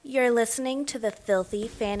You're listening to the Filthy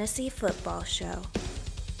Fantasy Football Show. All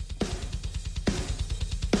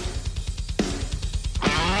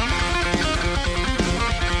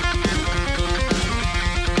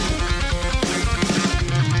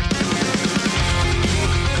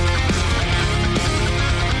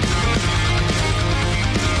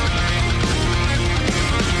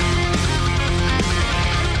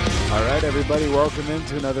right, everybody, welcome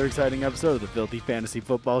into another exciting episode of the Filthy Fantasy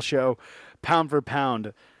Football Show. Pound for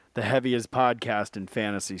pound, the heaviest podcast in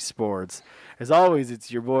fantasy sports. As always,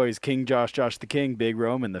 it's your boys, King Josh the King, Big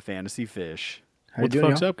Rome, and the Fantasy Fish. What the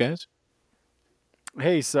fuck's up, guys?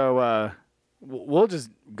 Hey, so we'll just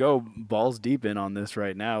go balls deep in on this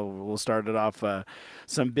right now. We'll start it off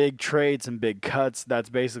some big trades, some big cuts. That's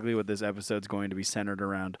basically what this episode's going to be centered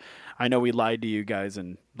around. I know we lied to you guys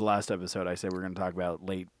in the last episode. I said we're going to talk about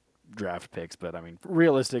late draft picks, but I mean,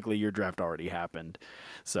 realistically, your draft already happened.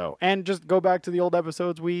 So, and just go back to the old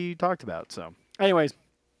episodes we talked about. So, anyways,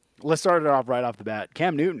 let's start it off right off the bat.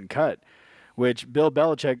 Cam Newton cut, which Bill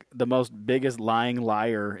Belichick, the most biggest lying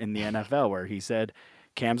liar in the NFL, where he said,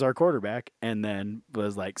 Cam's our quarterback, and then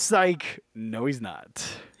was like, psych, no, he's not.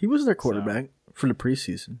 He was their quarterback for the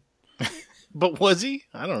preseason. But was he?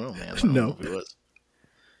 I don't know, man. I don't know if he was.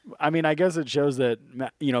 I mean, I guess it shows that,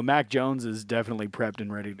 you know, Mac Jones is definitely prepped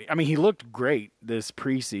and ready. I mean, he looked great this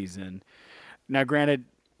preseason. Now, granted,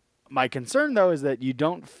 my concern, though, is that you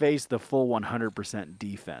don't face the full 100%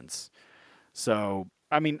 defense. So,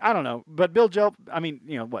 I mean, I don't know. But Bill Jelp, I mean,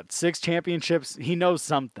 you know, 6 championships? He knows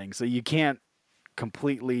something. So you can't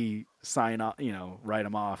completely sign off, you know, write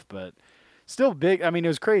him off. But still big. I mean, it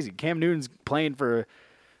was crazy. Cam Newton's playing for,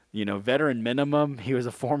 you know, veteran minimum. He was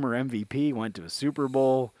a former MVP, went to a Super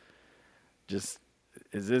Bowl. Just,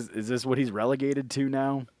 is this what he's relegated to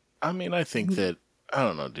now? I mean, I think that, I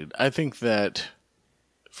don't know, dude. I think that,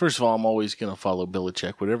 first of all, I'm always going to follow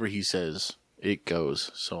Belichick. Whatever he says, it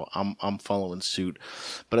goes. So I'm following suit.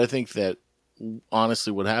 But I think that,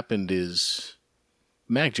 honestly, what happened is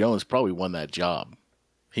Mac Jones probably won that job.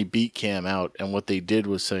 He beat Cam out, and what they did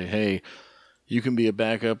was say, hey, you can be a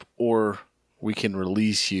backup, or we can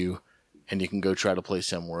release you, and you can go try to play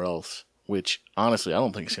somewhere else. Which, honestly, I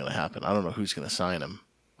don't think it's going to happen. I don't know who's going to sign him.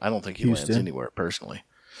 I don't think he lands anywhere, personally.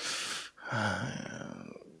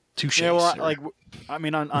 Touche. Yeah, well, like, I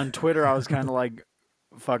mean, on Twitter, I was kind of like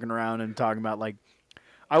fucking around and talking about, like,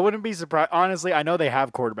 I wouldn't be surprised. Honestly, I know they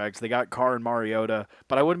have quarterbacks. They got Carr and Mariota,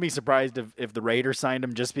 but I wouldn't be surprised if the Raiders signed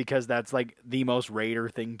him, just because that's like the most Raider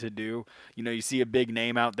thing to do. You know, you see a big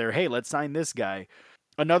name out there. Hey, let's sign this guy.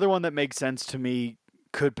 Another one that makes sense to me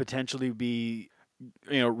could potentially be,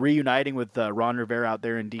 you know, reuniting with Ron Rivera out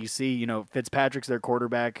there in D.C. You know, Fitzpatrick's their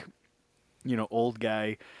quarterback, you know, old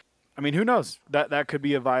guy. I mean, who knows? That could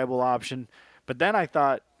be a viable option. But then I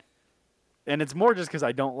thought, and it's more just because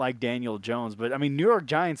I don't like Daniel Jones, but I mean, New York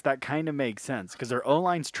Giants, that kind of makes sense because their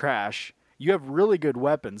O-line's trash. You have really good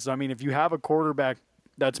weapons. So, I mean, if you have a quarterback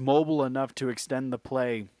that's mobile enough to extend the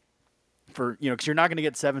play for, you know, because you're not going to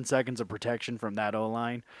get 7 seconds of protection from that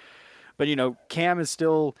O-line. But, you know, Cam is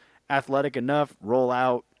still athletic enough, roll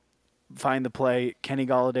out, find the play. Kenny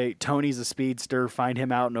Golladay, Tony's a speedster, find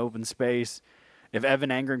him out in open space. If Evan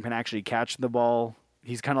Engram can actually catch the ball,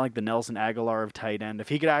 he's kind of like the Nelson Aguilar of tight end. If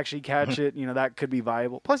he could actually catch it, you know, that could be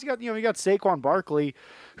viable. Plus, you got Saquon Barkley,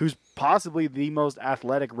 who's possibly the most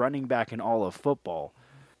athletic running back in all of football.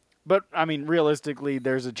 But, I mean, realistically,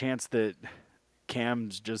 there's a chance that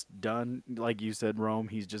Cam's just done. Like you said, Rome,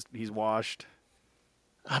 he's washed.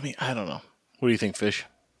 I mean, I don't know. What do you think, Fish?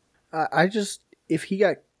 If he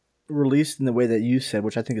got released in the way that you said,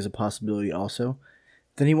 which I think is a possibility also,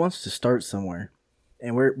 then he wants to start somewhere.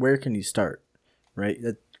 And where can he start? Right?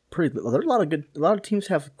 There's a lot of teams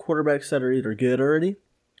have quarterbacks that are either good already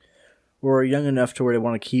or are young enough to where they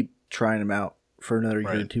want to keep trying them out for another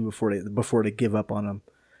year or two before they give up on them.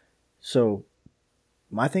 So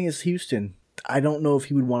my thing is Houston. I don't know if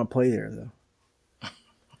he would want to play there though.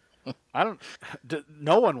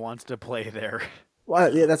 No one wants to play there.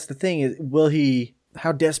 Well, yeah, that's the thing. Is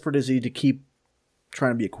how desperate is he to keep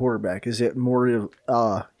trying to be a quarterback? Is it more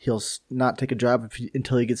of he'll not take a job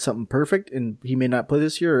until he gets something perfect and he may not play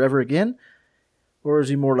this year or ever again? Or is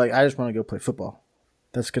he more like, I just want to go play football?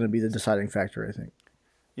 That's going to be the deciding factor, I think.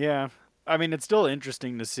 Yeah. I mean, it's still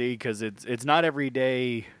interesting to see because it's not every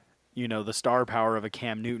day, you know, the star power of a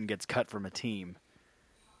Cam Newton gets cut from a team.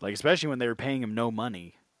 Like, especially when they were paying him no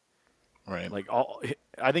money. Right. Like,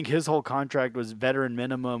 I think his whole contract was veteran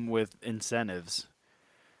minimum with incentives.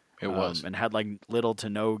 It was. And had like little to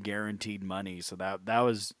no guaranteed money. So that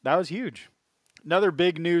was huge. Another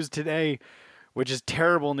big news today which is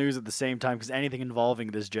terrible news at the same time because anything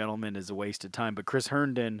involving this gentleman is a waste of time. But Chris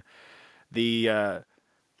Herndon,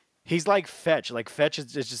 he's like Fetch. Like Fetch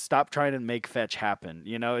is just stop trying to make Fetch happen.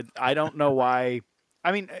 I don't know why.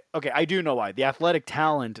 I mean, okay, I do know why. The athletic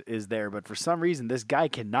talent is there, but for some reason, this guy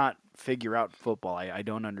cannot figure out football. I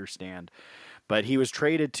don't understand. But he was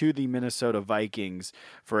traded to the Minnesota Vikings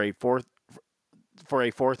for a fourth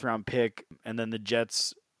round pick, and then the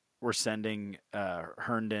Jets were sending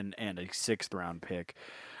Herndon and a 6th round pick.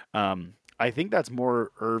 I think that's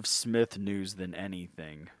more Irv Smith news than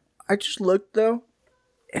anything. I just looked though,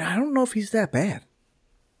 and I don't know if he's that bad.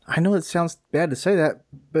 I know it sounds bad to say that,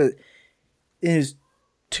 but in his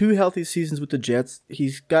 2 healthy seasons with the Jets,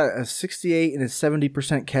 he's got a 68 and a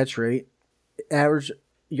 70% catch rate. Average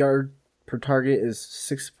yard per target is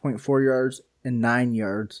 6.4 yards and 9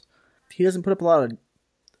 yards. He doesn't put up a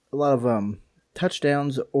lot of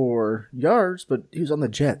touchdowns or yards, but he was on the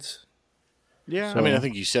Jets. Yeah, So, I mean, I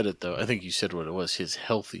think you said it though. I think you said what it was. His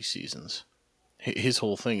healthy seasons. His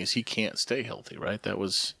whole thing is he can't stay healthy, right? That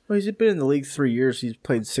was. Well, he's been in the league 3 years. He's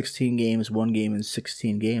played 16 games, 1 game in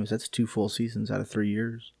 16 games. That's 2 full seasons out of 3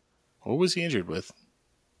 years. What was he injured with?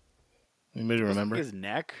 Anybody remember? his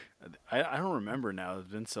neck. I don't remember now. It's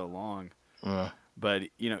been so long. But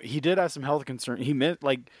he did have some health concerns. I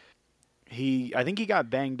think he got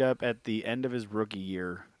banged up at the end of his rookie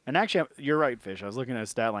year. And actually, you're right, Fish. I was looking at his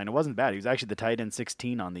stat line. It wasn't bad. He was actually the tight end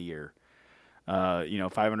 16 on the year.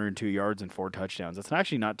 502 yards and 4 touchdowns. That's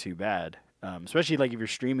actually not too bad. Especially like if you're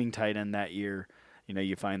streaming tight end that year,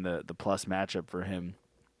 you find the plus matchup for him.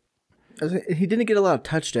 He didn't get a lot of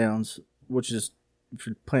touchdowns, which is, if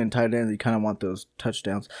you're playing tight end, you kind of want those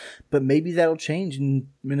touchdowns. But maybe that'll change in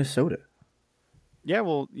Minnesota. Yeah,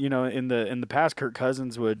 well, in the past, Kirk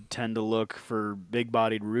Cousins would tend to look for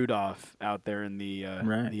big-bodied Rudolph out there in the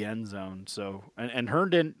the end zone. So, and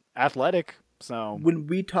Herndon, athletic. So when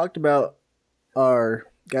we talked about our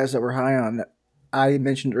guys that were high on, I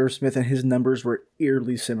mentioned Irv Smith, and his numbers were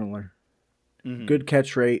eerily similar. Mm-hmm. Good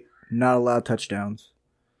catch rate, not a lot of touchdowns.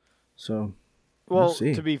 So, we'll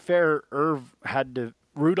see. To be fair,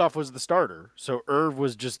 Rudolph was the starter, so Irv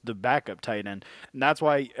was just the backup tight end, and that's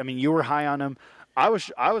why. I mean, you were high on him. I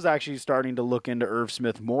was actually starting to look into Irv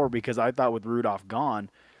Smith more because I thought with Rudolph gone,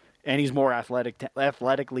 and he's more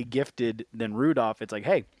athletically gifted than Rudolph. It's like,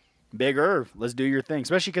 hey, Big Irv, let's do your thing.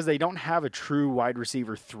 Especially because they don't have a true wide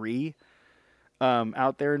receiver 3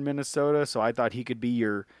 out there in Minnesota, so I thought he could be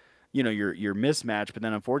your mismatch. But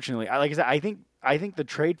then unfortunately, like I said, I think the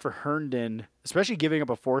trade for Herndon, especially giving up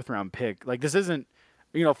a 4th round pick, like this isn't.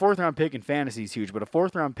 4th round pick in fantasy is huge, but a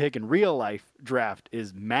 4th round pick in real life draft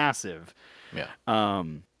is massive. Yeah.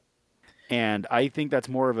 And I think that's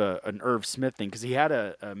more of an Irv Smith thing because he had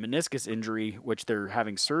a meniscus injury, which they're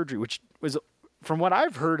having surgery, which was, from what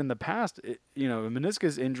I've heard in the past, a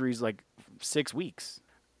meniscus injury is like 6 weeks,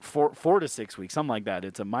 4 to 6 weeks, something like that.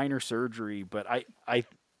 It's a minor surgery, but I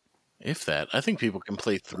think people can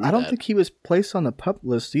play through. I don't think he was placed on the PUP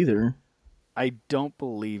list either. I don't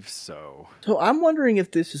believe so. So I'm wondering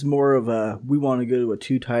if this is more of we want to go to a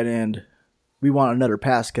 2 tight end, we want another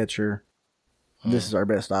pass catcher. This is our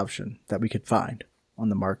best option that we could find on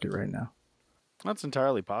the market right now. That's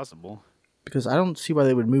entirely possible. Because I don't see why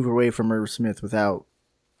they would move away from Irv Smith without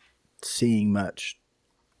seeing much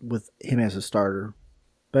with him as a starter.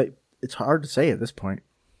 But it's hard to say at this point.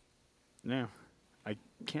 Yeah. I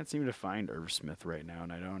can't seem to find Irv Smith right now,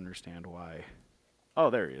 and I don't understand why. Oh,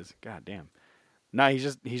 there he is. God damn. No,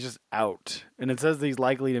 he's just out. And it says that he's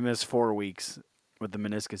likely to miss 4 weeks with the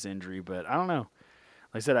meniscus injury, but I don't know.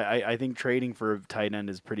 Like I said, I think trading for a tight end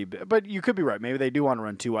is pretty big. But you could be right. Maybe they do want to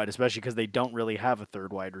run 2 wide, especially because they don't really have a 3rd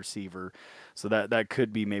wide receiver. So that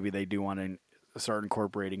could be maybe they do want to start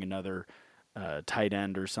incorporating another tight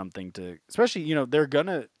end or something to, especially, they're going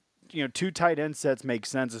to, 2 tight end sets make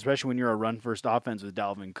sense, especially when you're a run-first offense with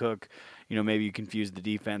Dalvin Cook. Maybe you confuse the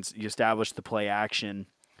defense. You establish the play action.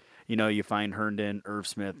 You find Herndon, Irv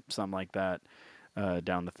Smith, something like that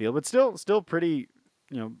down the field. But still pretty,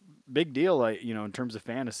 big deal, in terms of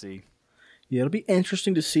fantasy. Yeah, it'll be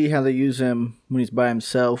interesting to see how they use him when he's by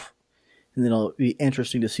himself. And then it'll be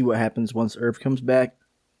interesting to see what happens once Irv comes back,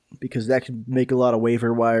 because that could make a lot of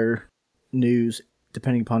waiver wire news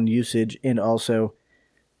depending upon usage. And also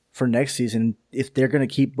for next season, if they're going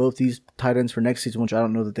to keep both these tight ends for next season, which I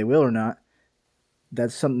don't know that they will or not,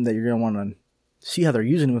 that's something that you're going to want to see how they're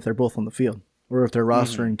using them if they're both on the field, or if they're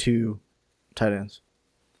rostering 2 tight ends.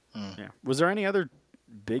 Yeah. Was there any other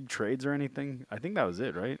big trades or anything? I think that was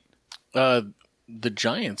it, right? The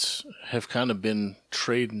Giants have kind of been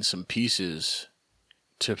trading some pieces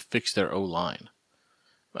to fix their O-line.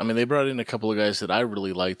 I mean, they brought in a couple of guys that I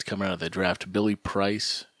really liked coming out of the draft. Billy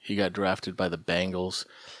Price, he got drafted by the Bengals.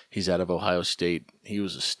 He's out of Ohio State. He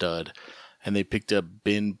was a stud. And they picked up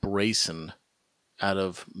Ben Brayson out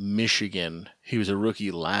of Michigan. He was a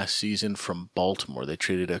rookie last season from Baltimore. They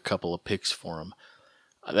traded a couple of picks for him.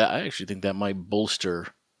 I actually think that might bolster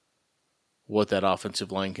what that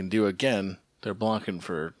offensive line can do. Again, they're blocking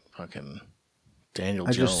for fucking Daniel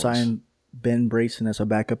Jones. I just signed Ben Brayson as a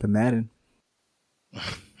backup in Madden.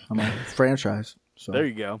 I'm a franchise. So There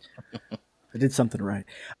you go. I did something right.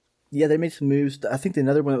 Yeah, they made some moves. I think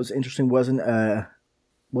another one that was interesting wasn't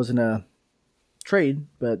a trade,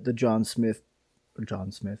 but the John Smith,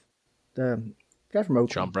 the guy from Oakland.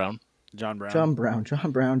 John Brown. John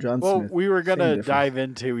Brown. John Well, Smith. we were Same gonna difference. dive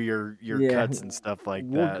into your Yeah, cuts and stuff like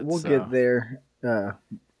that. We'll so, get there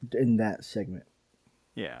in that segment.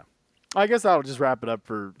 Yeah, I guess that'll just wrap it up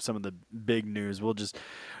for some of the big news.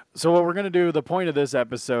 So what we're gonna do. The point of this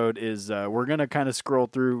episode is we're gonna kind of scroll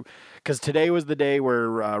through because today was the day where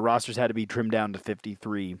rosters had to be trimmed down to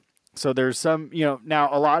 53. So there's some, now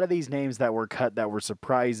a lot of these names that were cut that were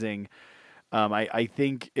surprising. I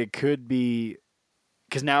think it could be.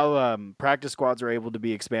 Because now practice squads are able to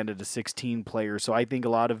be expanded to 16 players. So I think a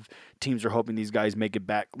lot of teams are hoping these guys make it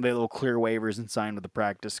back. They'll clear waivers and sign with the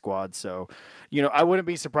practice squad. So, I wouldn't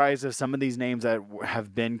be surprised if some of these names that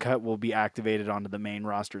have been cut will be activated onto the main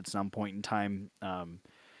roster at some point in time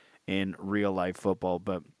in real life football.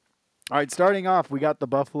 But, all right, starting off, we got the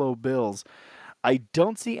Buffalo Bills. I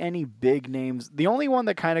don't see any big names. The only one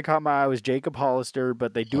that kind of caught my eye was Jacob Hollister,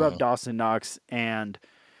 but they do have Dawson Knox and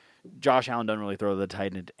Josh Allen doesn't really throw the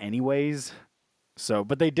tight end anyways. So,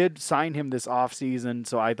 but they did sign him this offseason,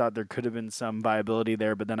 so I thought there could have been some viability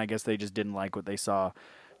there, but then I guess they just didn't like what they saw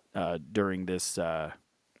during this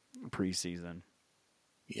preseason.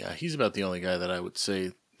 Yeah, he's about the only guy that I would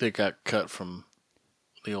say that got cut from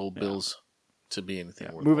the old Bills to be anything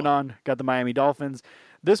worthwhile. Moving on, got the Miami Dolphins.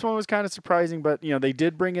 This one was kind of surprising, but they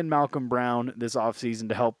did bring in Malcolm Brown this offseason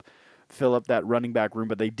to help fill up that running back room,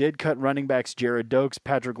 but they did cut running backs Jared Dokes,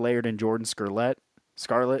 Patrick Laird, and Jordan Scarlett.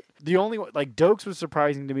 The only one, Dokes was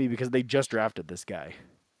surprising to me because they just drafted this guy.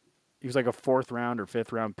 He was like a 4th round or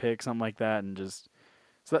 5th round pick, something like that, and just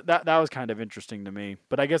so that was kind of interesting to me.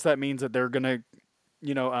 But I guess that means that they're gonna,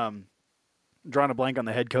 drawing a blank on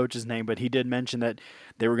the head coach's name, but he did mention that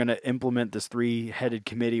they were gonna implement this 3-headed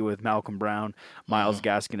committee with Malcolm Brown, Myles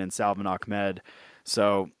Gaskin, and Salvin Ahmed.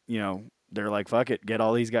 So they're like, fuck it, get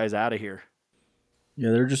all these guys out of here.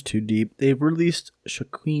 Yeah, they're just too deep. They released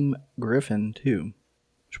Shaquem Griffin, too,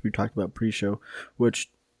 which we talked about pre-show, which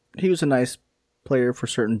he was a nice player for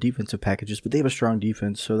certain defensive packages, but they have a strong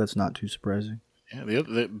defense, so that's not too surprising. Yeah,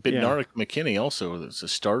 the Bednarik McKinney also was a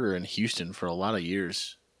starter in Houston for a lot of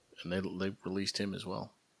years, and they released him as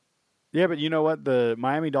well. Yeah, but you know what? The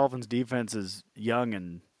Miami Dolphins defense is young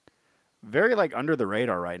and very under the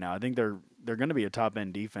radar right now. I think they're going to be a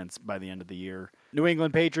top-end defense by the end of the year. New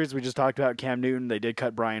England Patriots, we just talked about Cam Newton. They did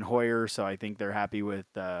cut Brian Hoyer, so I think they're happy with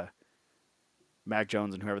Mac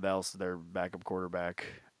Jones and whoever else is their backup quarterback.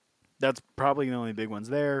 That's probably the only big ones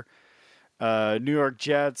there. New York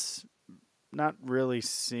Jets, not really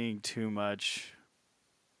seeing too much.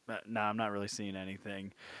 No, I'm not really seeing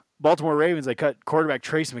anything. Baltimore Ravens, they cut quarterback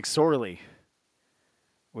Trace McSorley,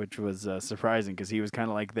 which was surprising because he was kind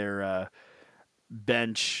of like their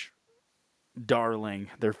bench darling,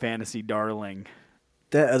 their fantasy darling.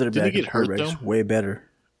 That other Did he backup get hurt, quarterback's though? way better.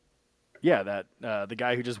 Yeah, that the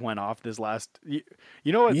guy who just went off this last. You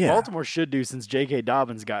know what Yeah. Baltimore should do since J.K.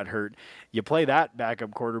 Dobbins got hurt? You play that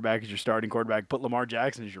backup quarterback as your starting quarterback. Put Lamar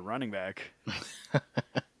Jackson as your running back.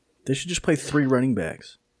 They should just play 3 running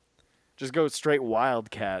backs. Just go straight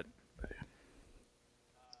Wildcat.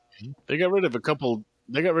 They got rid of a couple.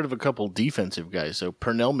 They got rid of a couple defensive guys. So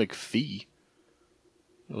Pernell McPhee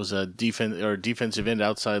was a defensive end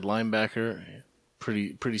outside linebacker,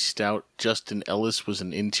 pretty stout. Justin Ellis was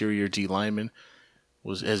an interior D lineman.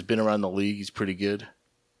 Has been around the league. He's pretty good.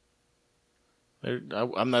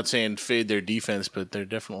 I'm not saying fade their defense, but they're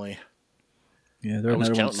definitely. Yeah, they're I was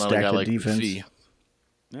another one counting on a stacked guy at like defense. McPhee.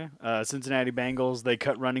 Yeah. Cincinnati Bengals, they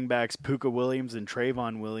cut running backs Puka Williams and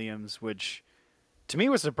Trayvon Williams, which to me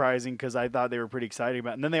was surprising because I thought they were pretty excited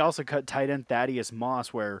about it. And then they also cut tight end Thaddeus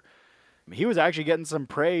Moss, where he was actually getting some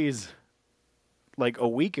praise like a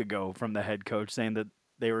week ago from the head coach saying that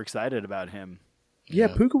they were excited about him. Yeah,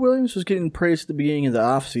 Puka Williams was getting praised at the beginning of the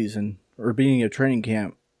offseason or beginning of training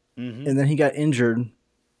camp, and then he got injured.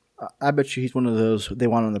 I bet you he's one of those they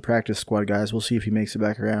want on the practice squad guys. We'll see if he makes it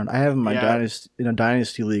back around. I have him in a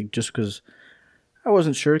dynasty league just because I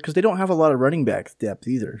wasn't sure because they don't have a lot of running back depth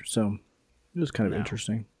either. So it was kind of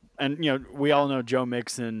interesting. And we all know Joe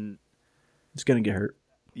Mixon. It's gonna get hurt.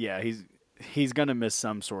 Yeah, he's gonna miss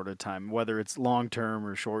some sort of time, whether it's long term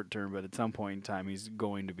or short term. But at some point in time, he's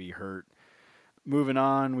going to be hurt. Moving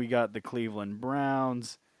on, we got the Cleveland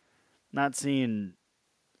Browns. Not seeing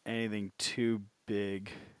anything too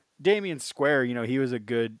big. Damian Square, he was a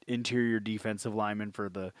good interior defensive lineman for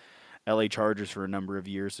the LA Chargers for a number of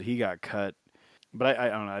years, so he got cut. But I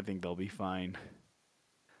don't know. I think they'll be fine.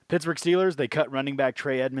 Pittsburgh Steelers, they cut running back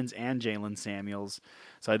Trey Edmonds and Jalen Samuels.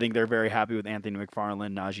 So I think they're very happy with Anthony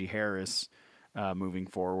McFarland, Najee Harris moving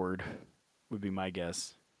forward, would be my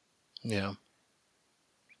guess. Yeah.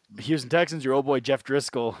 Houston Texans, your old boy Jeff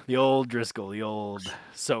Driscoll, the old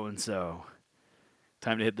so-and-so.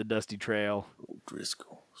 Time to hit the dusty trail. Old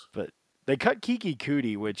Driscoll. But they cut Kiki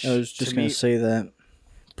Kuti, which I was just going to say that.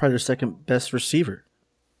 Probably their second best receiver.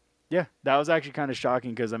 Yeah, that was actually kind of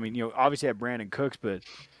shocking because, obviously I had Brandon Cooks, but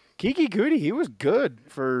Kiki Kuti, he was good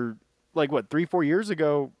for, 3-4 years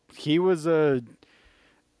ago. He was a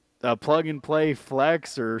plug-and-play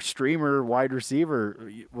flex or streamer wide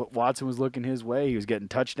receiver. Watson was looking his way. He was getting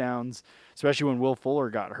touchdowns, especially when Will Fuller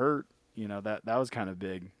got hurt. That was kind of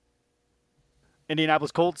big.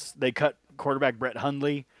 Indianapolis Colts, they cut quarterback Brett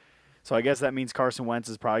Hundley. So I guess that means Carson Wentz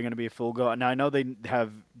is probably going to be a full go. Now I know they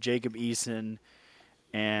have Jacob Eason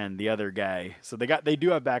and the other guy. So they do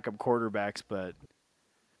have backup quarterbacks, but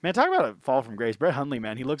man, talk about a fall from grace. Brett Hundley,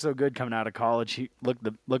 man, he looked so good coming out of college. He looked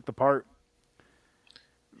the part.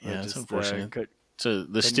 Yeah, it's unfortunate. So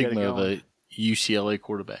the stigma of a UCLA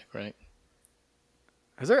quarterback, right?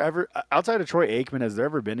 Has there ever, outside of Troy Aikman, has there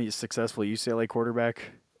ever been a successful UCLA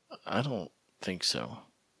quarterback? I don't think so.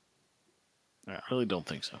 I really don't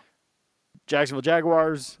think so. Jacksonville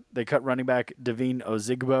Jaguars, they cut running back Devine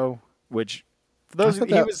Ozigbo, which for those I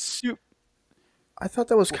thought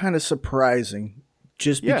that was kind of surprising,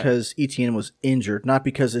 just because Etienne was injured, not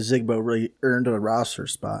because Ozigbo really earned a roster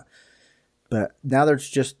spot. But now there's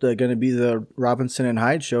just going to be the Robinson and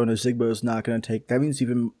Hyde show, and Ozigbo is not going to take. That means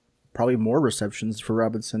even probably more receptions for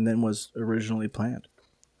Robinson than was originally planned.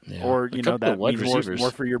 Yeah. Or that means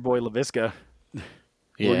more for your boy Laviska. Yeah. What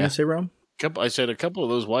were you going to say, Rome? I said a couple of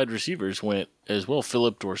those wide receivers went as well.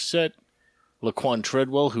 Philip Dorsett, Laquan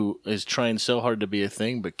Treadwell, who is trying so hard to be a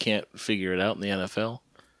thing but can't figure it out in the NFL.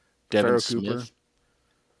 Devin Smith. Cooper.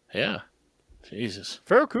 Yeah. Jesus.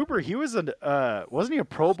 Pharaoh Cooper, he was wasn't he a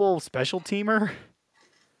Pro Bowl special teamer?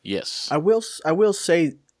 Yes. I will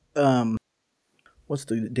say, what's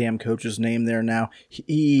the damn coach's name there now?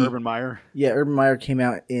 Urban Meyer. Yeah, Urban Meyer came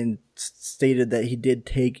out and stated that he did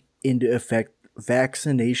take into effect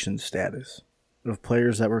vaccination status of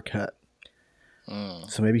players that were cut.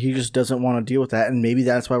 So maybe he just doesn't want to deal with that, and maybe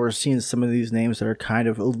that's why we're seeing some of these names that are kind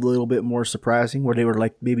of a little bit more surprising, where they were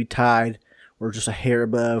like maybe tied or just a hair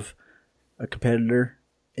above a competitor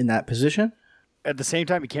in that position. At the same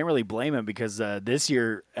time, you can't really blame him because this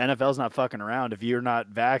year NFL's not fucking around. If you're not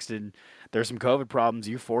vaxxed and there's some COVID problems,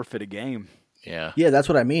 you forfeit a game. Yeah, that's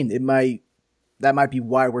what I mean. That might be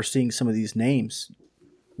why we're seeing some of these names.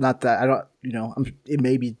 Not that I don't, it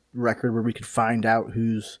may be record where we could find out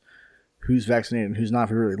who's vaccinated and who's not if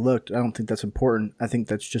we really looked. I don't think that's important. I think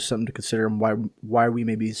that's just something to consider and why we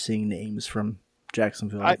may be seeing names from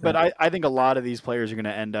Jacksonville. I think a lot of these players are going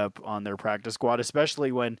to end up on their practice squad,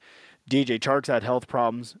 especially when DJ Chark's had health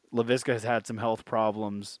problems. Laviska has had some health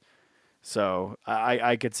problems. So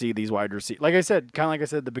I could see these wide receivers. Like I said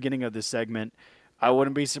at the beginning of this segment, I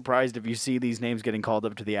wouldn't be surprised if you see these names getting called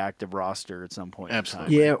up to the active roster at some point.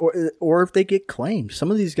 Absolutely. Yeah, or if they get claimed.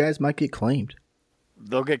 Some of these guys might get claimed.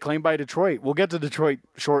 They'll get claimed by Detroit. We'll get to Detroit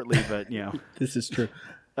shortly, but This is true.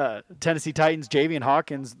 Tennessee Titans, Javian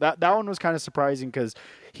Hawkins. That one was kind of surprising because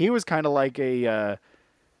he was kind of like a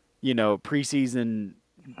preseason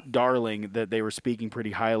darling that they were speaking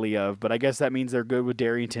pretty highly of. But I guess that means they're good with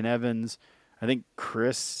Darrington Evans. I think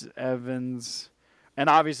Chris Evans. And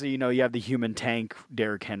obviously, you have the human tank,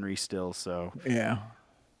 Derrick Henry, still. So yeah,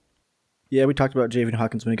 we talked about Javian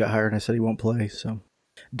Hawkins when he got hired, and I said he won't play. So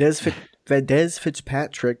Dez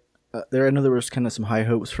Fitzpatrick, I know there was kind of some high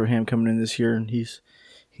hopes for him coming in this year, and he's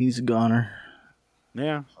a goner.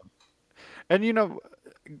 Yeah, and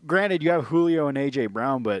granted, you have Julio and AJ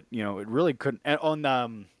Brown, but it really couldn't. And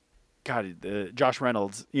on Josh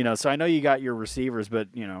Reynolds, So I know you got your receivers, but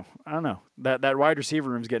I don't know, that wide receiver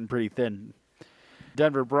room's getting pretty thin.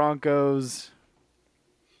 Denver Broncos,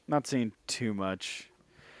 not seeing too much.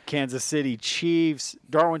 Kansas City Chiefs,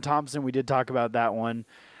 Darwin Thompson, we did talk about that one.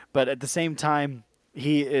 But at the same time,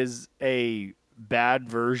 he is a bad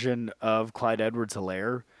version of Clyde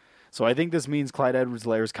Edwards-Helaire. So I think this means Clyde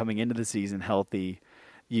Edwards-Helaire is coming into the season healthy.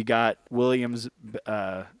 You got Williams.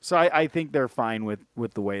 So I think they're fine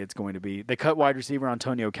with the way it's going to be. They cut wide receiver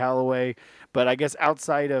Antonio Callaway, but I guess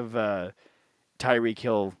outside of Tyreek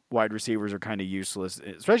Hill, wide receivers are kind of useless,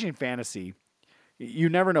 especially in fantasy. You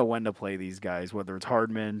never know when to play these guys, whether it's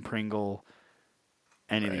Hardman, Pringle,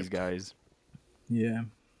 any of these guys. Yeah.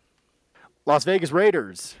 Las Vegas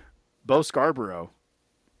Raiders, Bo Scarborough.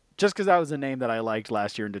 Just because that was a name that I liked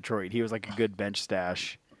last year in Detroit. He was like a good bench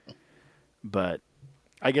stash. But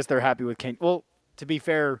I guess they're happy with Ken. Well, to be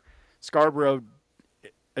fair, Scarborough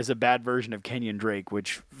is a bad version of Kenyon Drake,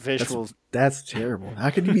 which That's terrible.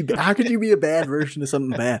 How could you be a bad version of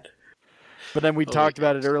something bad? But then we talked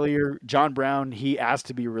about it earlier. John Brown, he asked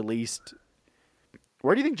to be released.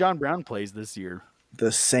 Where do you think John Brown plays this year?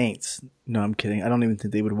 The Saints. No, I'm kidding. I don't even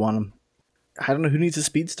think they would want him. I don't know who needs a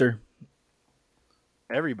speedster.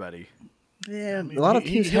 Everybody. Yeah, a lot of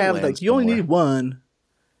teams have like you only need one.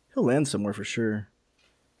 He'll land somewhere for sure.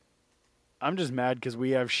 I'm just mad because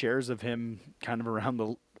we have shares of him kind of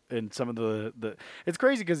around in some of the. It's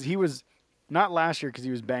crazy because he was not last year because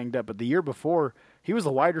he was banged up, but the year before he was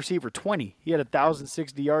the wide receiver 20. He had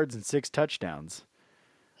 1,060 yards and 6 touchdowns.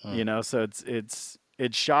 You know, so it's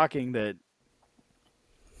shocking that.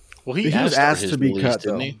 Well, he was asked to be release, cut,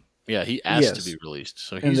 didn't though. he? Yeah, he asked to be released,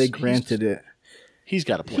 so and they granted it. He's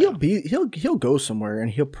got to play. He'll go somewhere, and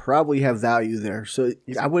he'll probably have value there. So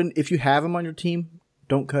I wouldn't. If you have him on your team,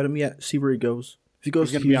 don't cut him yet. See where he goes. If he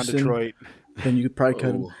goes to Houston, be on Detroit, then you could probably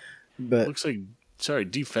cut him. But looks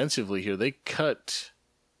like defensively here they cut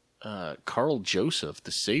Carl Joseph,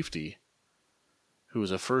 the safety, who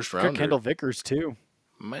was a first rounder. Kendall Vickers too.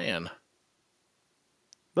 Man,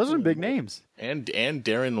 those are big names. And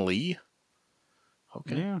Darren Lee.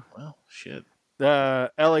 Okay. Yeah. Well, shit.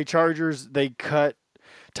 The LA Chargers, they cut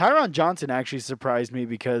Tyron Johnson. Actually surprised me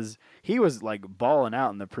because he was like balling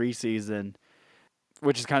out in the preseason,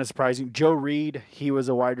 which is kind of surprising. Joe Reed, he was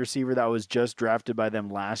a wide receiver that was just drafted by them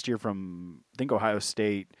last year from, I think, Ohio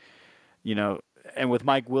State. You know, and with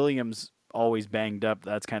Mike Williams always banged up,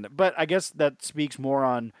 that's kind of. But I guess that speaks more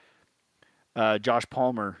on Josh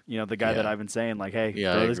Palmer. You know, the guy that I've been saying, like, hey,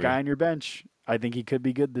 throw this guy on your bench. I think he could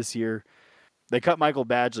be good this year. They cut Michael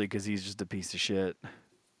Badgley because he's just a piece of shit.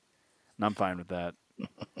 And I'm fine with that.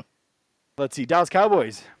 Let's see. Dallas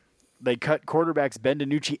Cowboys. They cut quarterbacks Ben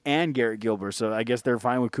DiNucci and Garrett Gilbert. So I guess they're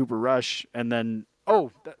fine with Cooper Rush. And then,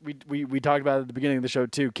 we talked about it at the beginning of the show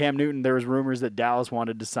too. Cam Newton, there was rumors that Dallas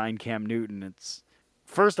wanted to sign Cam Newton.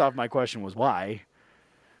 First off, my question was why?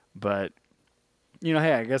 But, you know,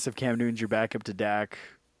 hey, I guess if Cam Newton's your backup to Dak,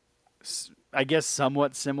 I guess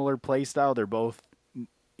somewhat similar play style. They're both,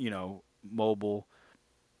 you know, mobile.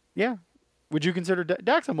 Yeah. Would you consider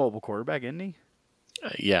Dak's a mobile quarterback, isn't he?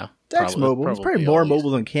 Yeah. Dak's mobile. He's probably more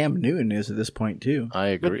mobile than Cam Newton is at this point, too. I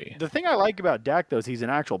agree. The thing I like about Dak, though, is he's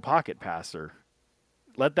an actual pocket passer.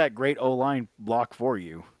 Let that great O-line block for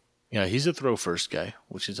you. Yeah, he's a throw-first guy,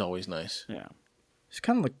 which is always nice. Yeah. He's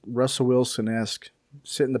kind of like Russell Wilson-esque.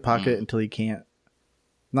 Sit in the pocket until he can't.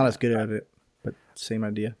 Not as good at it, but same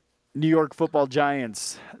idea. New York Football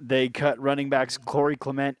Giants, they cut running backs Corey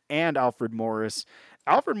Clement and Alfred Morris.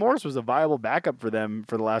 Alfred Morris was a viable backup for them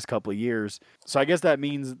for the last couple of years. So I guess that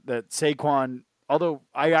means that Saquon, although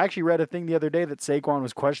I actually read a thing the other day that Saquon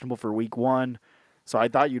was questionable for week 1. So I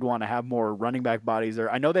thought you'd want to have more running back bodies there.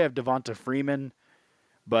 I know they have Devonta Freeman,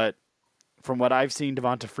 but from what I've seen,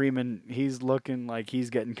 Devonta Freeman, he's looking like he's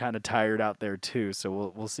getting kind of tired out there too.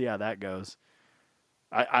 So we'll see how that goes.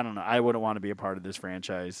 I don't know. I wouldn't want to be a part of this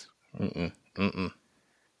franchise.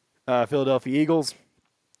 Philadelphia Eagles,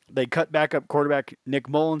 they cut backup quarterback Nick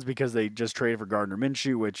Mullins because they just traded for Gardner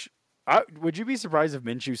Minshew, which would you be surprised if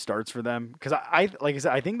Minshew starts for them? Because like I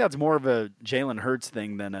said, I think that's more of a Jalen Hurts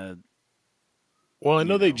thing than a. Well, I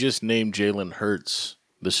know they just named Jalen Hurts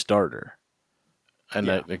the starter. And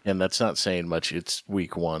again, that's not saying much. It's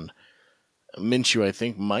week 1. Minshew, I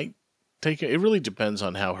think, might take it. It really depends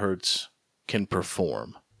on how Hurts can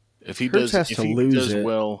perform. If he Hurts does, has to lose it.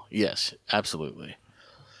 Well, yes, absolutely.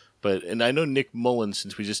 And I know Nick Mullins,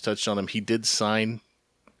 since we just touched on him, he did sign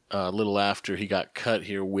a little after he got cut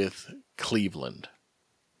here with Cleveland.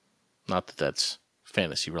 Not that that's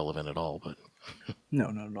fantasy relevant at all, but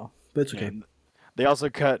no, not at all. But it's okay. And they also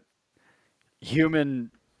cut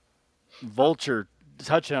human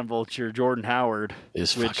touchdown vulture Jordan Howard.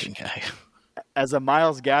 This fucking guy. As a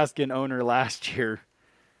Myles Gaskin owner last year,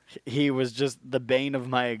 he was just the bane of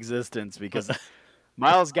my existence because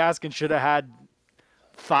Myles Gaskin should have had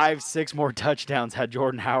 5-6 more touchdowns had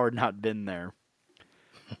Jordan Howard not been there.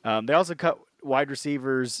 They also cut wide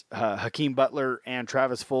receivers Hakeem Butler and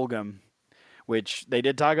Travis Fulgham, which they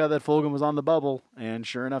did talk about that Fulgham was on the bubble, and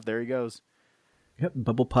sure enough, there he goes. Yep,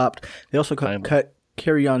 bubble popped. They also Finally. cut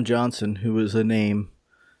Kerryon Johnson, who was a name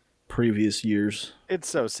previous years. It's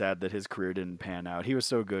so sad that his career didn't pan out. He was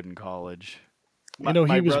so good in college. You know,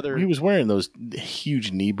 My he brother, was wearing those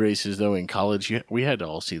huge knee braces though in college. We had to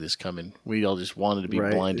all see this coming. We all just wanted to be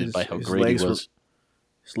Right. blinded by how His great he legs was.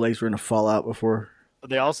 His legs were going to fall out before.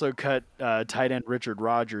 They also cut tight end Richard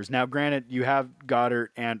Rodgers. Now, granted, you have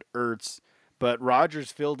Goddard and Ertz, but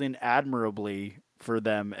Rodgers filled in admirably for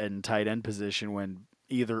them in tight end position when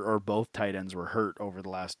either or both tight ends were hurt over the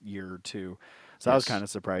last year or two. So that was Yes. kind of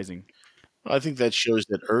surprising. I think that shows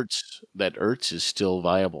that Ertz is still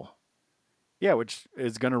viable. Yeah, which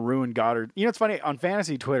is going to ruin Goddard. You know, it's funny. On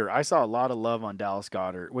fantasy Twitter, I saw a lot of love on Dallas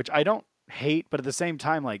Goddard, which I don't hate, but at the same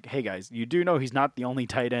time, like, hey, guys, you do know he's not the only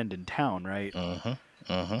tight end in town, right?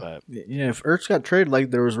 But Yeah, if Ertz got traded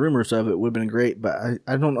like there was rumors of, it would have been great. But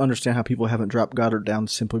I don't understand how people haven't dropped Goddard down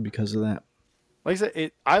simply because of that. like I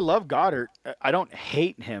said, I love Goddard. I don't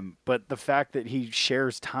hate him, but the fact that he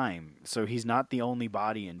shares time, so he's not the only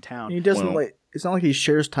body in town. He doesn't Well- It's not like he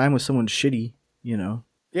shares time with someone shitty. You know.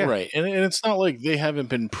 Yeah. Right. And it's not like they haven't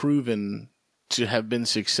been proven to have been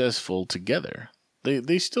successful together.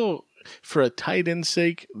 They still, for a tight end's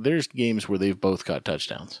sake, there's games where they've both got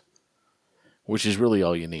touchdowns, which is really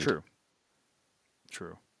all you need.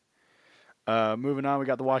 True. Moving on, we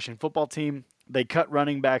got the Washington football team. They cut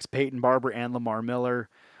running backs Peyton Barber and Lamar Miller,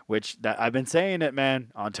 which that I've been saying it,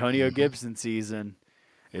 man. Antonio Gibson season,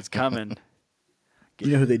 it's coming.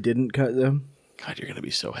 You know who they didn't cut though? God, you're going to be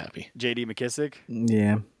so happy. J.D. McKissick.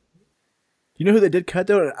 Yeah. You know who they did cut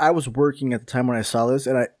though? I was working at the time when I saw this,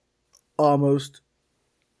 and I almost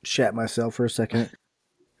shat myself for a second.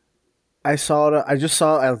 I saw it.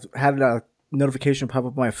 I had a notification pop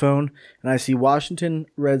up on my phone, and I see Washington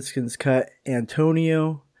Redskins cut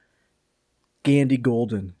Antonio Gandy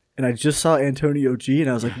Golden, and I just saw Antonio G, and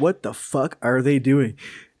I was like, "What the fuck are they doing?"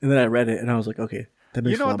 And then I read it, and I was like, "Okay, that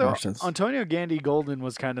makes You know a what lot though? more sense." Antonio Gandy Golden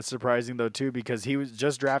was kind of surprising though too, because he was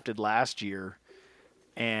just drafted last year,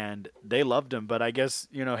 and they loved him. But I guess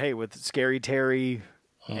hey, with Scary Terry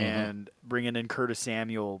and bringing in Curtis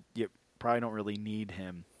Samuel, you probably don't really need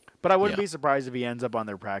him. But I wouldn't Yeah. be surprised if he ends up on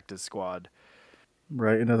their practice squad.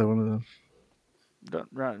 Right, another one of them.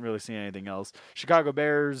 Not really seeing anything else. Chicago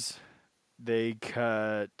Bears, they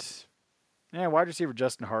cut wide receiver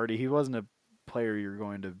Justin Hardy. He wasn't a player you're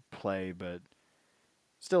going to play, but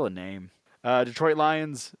still a name. Detroit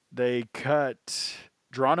Lions, they cut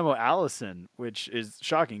Geronimo Allison, which is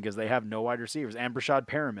shocking because they have no wide receivers, and Brashad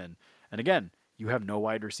Perriman. And again, you have no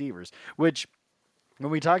wide receivers, which when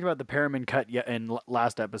we talked about the Perriman cut in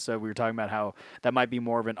last episode, we were talking about how that might be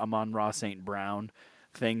more of an Amon-Ra St. Brown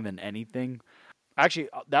thing than anything. Actually,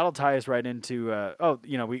 that'll tie us right into,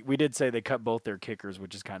 we did say they cut both their kickers,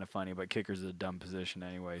 which is kind of funny, but kickers is a dumb position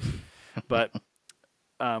anyways. But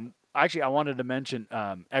actually, I wanted to mention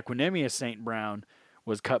Equanimous St. Brown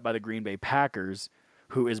was cut by the Green Bay Packers,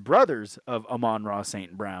 who is brothers of Amon-Ra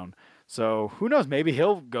St. Brown. So who knows? Maybe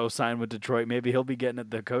he'll go sign with Detroit. Maybe he'll be getting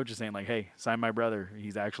at the coach and saying like, "Hey, sign my brother.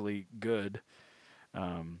 He's actually good."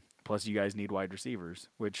 Plus, you guys need wide receivers,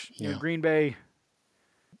 which Green Bay,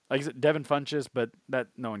 like I said, Devin Funchess, but that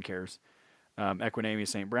no one cares. Equanimous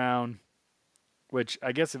St. Brown, which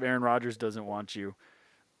I guess if Aaron Rodgers doesn't want you,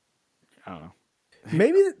 I don't know.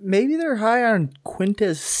 Maybe they're high on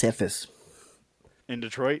Quintez Cephas. In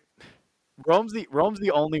Detroit, Rome's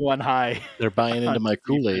the only one high. They're buying into my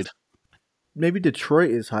Kool-Aid. Maybe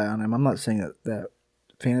Detroit is high on him. I'm not saying that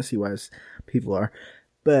fantasy wise people are,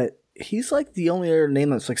 but he's like the only other name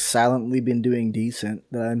that's like silently been doing decent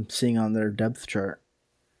that I'm seeing on their depth chart.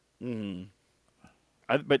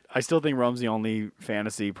 But I still think Rome's the only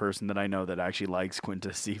fantasy person that I know that actually likes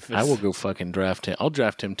Quintez Cephas. I will go fucking draft him. I'll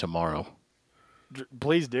draft him tomorrow.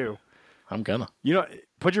 Please do. I'm gonna.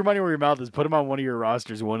 Put your money where your mouth is. Put him on one of your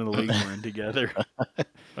rosters, one of the leagues we're in together.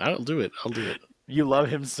 I'll do it. You love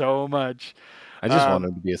him so much. I just want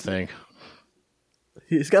him to be a thing.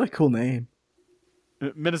 He's got a cool name.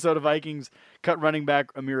 Minnesota Vikings cut running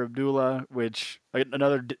back Amir Abdullah, which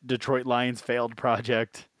another Detroit Lions failed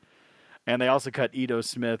project. And they also cut Ito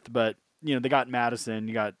Smith, but they got Madison.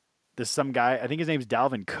 You got some guy, I think his name's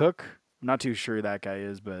Dalvin Cook. I'm not too sure who that guy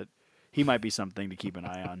is, but he might be something to keep an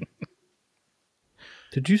eye on.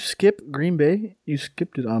 Did you skip Green Bay? You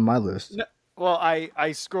skipped it on my list. No, well,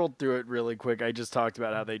 I scrolled through it really quick. I just talked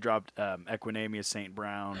about how they dropped Equanimous St.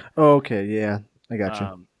 Brown. Oh, okay, yeah, I got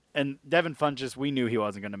you. And Devin Funchess, we knew he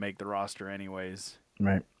wasn't going to make the roster anyways.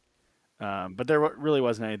 Right. But there really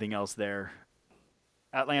wasn't anything else there.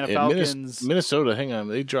 Atlanta Falcons. Minnesota, hang on.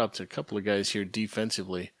 They dropped a couple of guys here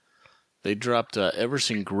defensively. They dropped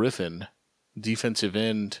Everson Griffin, defensive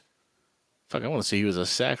end Fuck, I want to say he was a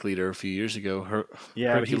sack leader a few years ago.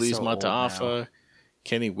 Yeah, but he's Hercules so old now. Mataafa,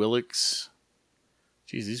 Kenny Willix.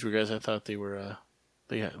 Geez, these were guys I thought they were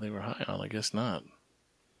were high on. I guess not.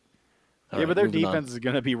 All Yeah, right, but their moving on. defense is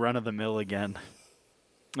going to be run of the mill again.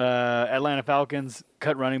 Atlanta Falcons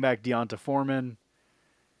cut running back Deonta Foreman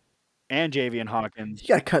and Javian Hawkins. He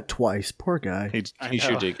got cut twice. Poor guy. He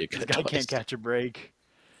sure know. did get This cut guy twice. can't catch a break.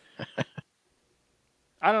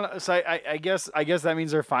 I don't know. So I guess that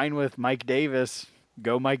means they're fine with Mike Davis.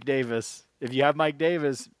 Go Mike Davis. If you have Mike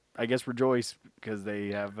Davis, I guess rejoice because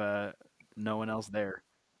they have no one else there.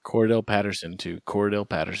 Cordell Patterson too. Cordell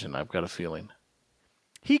Patterson. I've got a feeling.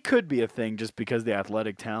 He could be a thing just because of the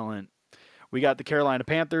athletic talent. We got the Carolina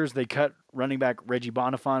Panthers. They cut running back Reggie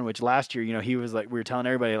Bonifant, which last year, he was like, we were telling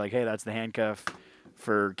everybody like, hey, that's the handcuff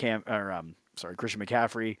for Christian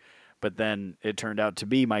McCaffrey. But then it turned out to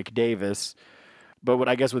be Mike Davis. But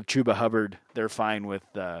I guess with Chuba Hubbard, they're fine with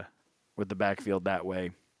the backfield that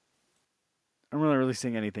way. I'm not really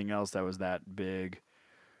seeing anything else that was that big.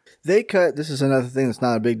 They cut. This is another thing that's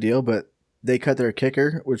not a big deal, but they cut their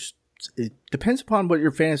kicker, which it depends upon what your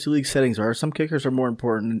fantasy league settings are. Some kickers are more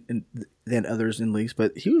important than others in leagues,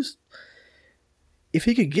 but if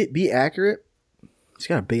he could be accurate, he's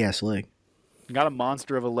got a big ass leg. Got a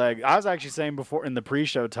monster of a leg. I was actually saying before in the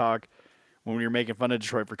pre-show talk when we were making fun of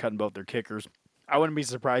Detroit for cutting both their kickers, I wouldn't be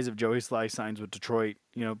surprised if Joey Sly signs with Detroit.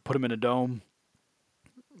 Put him in a dome,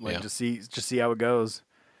 just see how it goes.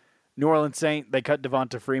 New Orleans Saint, they cut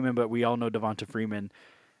Devonta Freeman, but we all know Devonta Freeman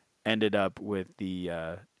ended up with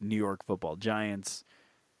the New York Football Giants.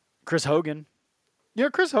 Chris Hogan,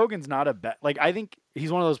 Chris Hogan's not a bad. I think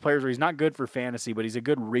he's one of those players where he's not good for fantasy, but he's a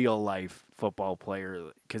good real life football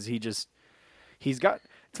player because he's got.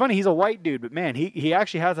 It's funny, he's a white dude, but man, he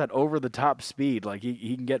actually has that over the top speed.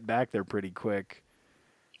 He can get back there pretty quick.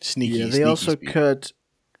 Sneaky. Yeah, they sneaky also speed. cut.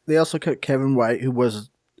 They also cut Kevin White, who was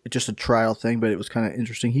just a trial thing, but it was kind of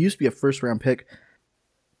interesting. He used to be a first round pick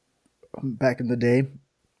back in the day.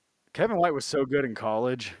 Kevin White was so good in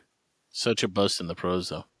college. Such a bust in the pros,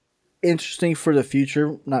 though. Interesting for the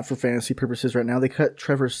future, not for fantasy purposes right now. They cut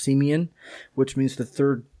Trevor Siemian, which means the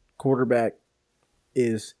third quarterback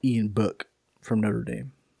is Ian Book from Notre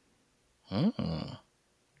Dame.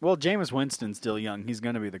 Well, Jameis Winston's still young. He's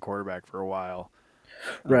going to be the quarterback for a while.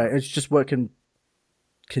 Right. It's just what can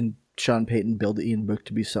Sean Payton build Ian Book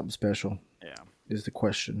to be something special? Yeah. Is the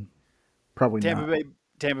question. Probably not.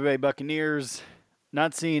 Tampa Bay Buccaneers,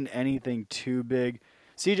 not seeing anything too big.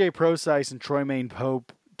 CJ Prosise and Troy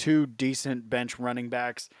Pope, two decent bench running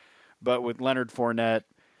backs, but with Leonard Fournette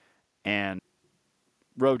and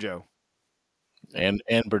Rojo. And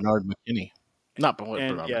Bernard McKinney. Not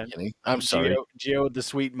Bernard McKinney. I'm sorry. Gio with the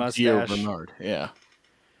sweet mustache. Gio Bernard, yeah.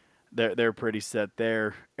 They're pretty set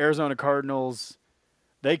there. Arizona Cardinals,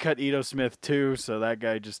 they cut Ito Smith too, so that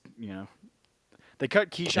guy just, They cut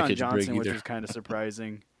Keyshawn Johnson, which was kind of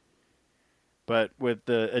surprising. But with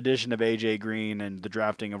the addition of A.J. Green and the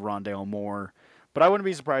drafting of Rondale Moore. But I wouldn't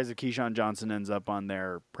be surprised if Keyshawn Johnson ends up on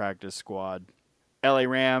their practice squad. L.A.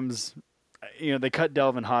 Rams, they cut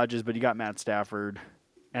Delvin Hodges, but you got Matt Stafford.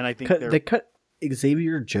 And I think they cut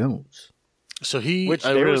Xavier Jones. So I read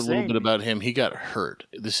a little bit about him. He got hurt.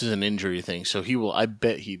 This is an injury thing. So I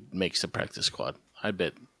bet he makes the practice squad. I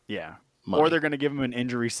bet. Yeah. Money. Or they're going to give him an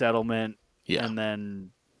injury settlement. Yeah. And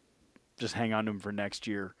then just hang on to him for next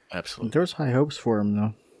year. Absolutely. There was high hopes for him,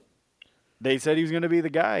 though. They said he was going to be the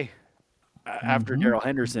guy after Darrell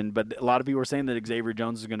Henderson, but a lot of people were saying that Xavier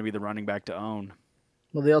Jones is going to be the running back to own.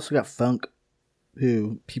 Well, they also got Funk,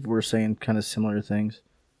 who people were saying kind of similar things.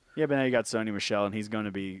 Yeah, but now you got Sony Michel, and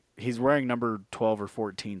he's wearing number 12 or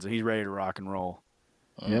 14, so he's ready to rock and roll.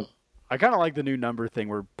 Yep. I kind of like the new number thing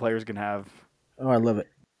where players can have. Oh, I love it.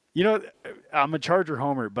 I'm a Charger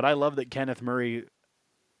homer, but I love that Kenneth Murray,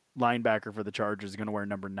 linebacker for the Chargers, is going to wear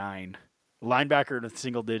number 9. Linebacker in a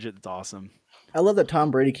single digit, that's awesome. I love that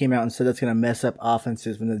Tom Brady came out and said that's going to mess up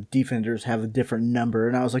offenses when the defenders have a different number.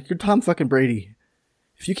 And I was like, you're Tom fucking Brady.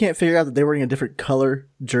 If you can't figure out that they're wearing a different color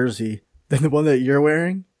jersey than the one that you're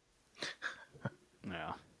wearing.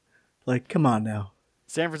 Yeah. Come on now.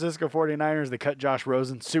 San Francisco 49ers, they cut Josh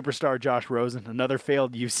Rosen, superstar Josh Rosen, another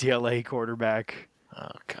failed UCLA quarterback. Oh,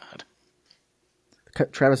 God.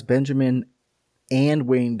 Cut Travis Benjamin and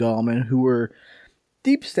Wayne Gallman, who were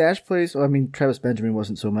deep stash plays. Well, I mean, Travis Benjamin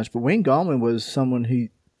wasn't so much, but Wayne Gallman was someone who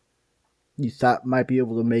you thought might be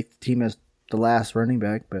able to make the team as the last running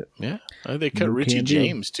back. But yeah, they cut Richie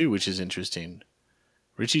James, too, which is interesting.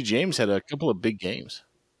 Richie James had a couple of big games.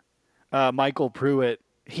 Michael Pruitt,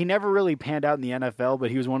 he never really panned out in the NFL,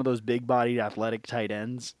 but he was one of those big-bodied athletic tight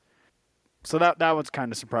ends. So that one's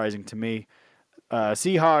kind of surprising to me.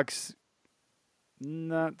 Seahawks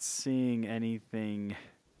Not seeing anything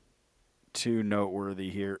too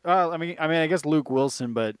noteworthy here. I guess Luke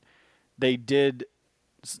Wilson, but they did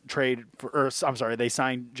trade for, or I'm sorry, they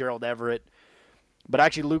signed Gerald Everett. But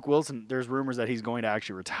actually, Luke Wilson, there's rumors that he's going to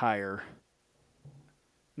actually retire.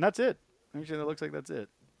 And that's it. Actually, that looks like that's it.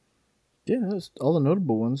 Yeah, that's all the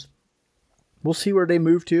notable ones. We'll see where they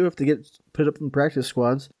move to if they get put up in practice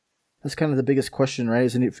squads. That's kind of the biggest question, right?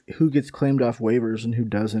 Isn't it who gets claimed off waivers and who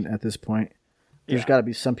doesn't at this point? There's got to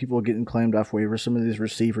be some people getting claimed off waivers, some of these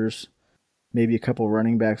receivers, maybe a couple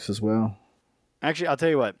running backs as well. Actually, I'll tell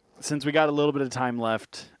you what. Since we got a little bit of time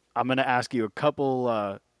left, I'm going to ask you a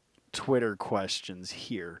couple Twitter questions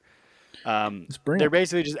here. They're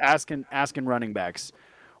basically just asking running backs.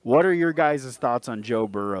 What are your guys' thoughts on Joe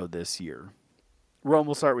Burrow this year? Rome,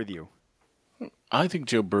 we'll start with you. I think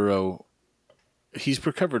Joe Burrow, he's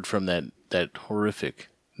recovered from that horrific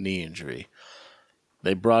knee injury.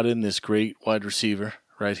 They brought in this great wide receiver,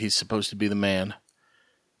 right? He's supposed to be the man.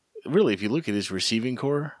 Really, if you look at his receiving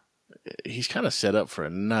core, he's kind of set up for a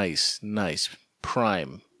nice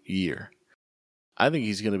prime year. I think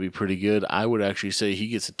he's going to be pretty good. I would actually say he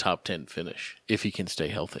gets a top 10 finish if he can stay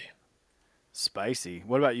healthy. Spicy.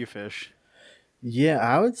 What about you, Fish? Yeah,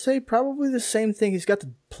 I would say probably the same thing. He's got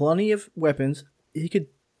plenty of weapons. He could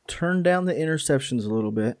turn down the interceptions a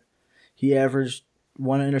little bit. He averaged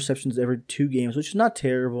 1 interceptions every 2 games, which is not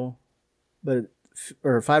terrible. But 5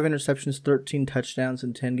 interceptions, 13 touchdowns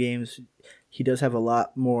in 10 games. He does have a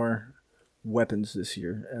lot more weapons this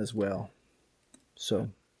year as well. So,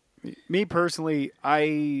 me personally,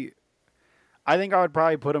 I think I would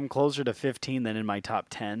probably put him closer to 15 than in my top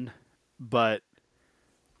 10. But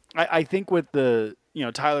I think with the,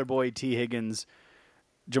 Tyler Boyd, T. Higgins,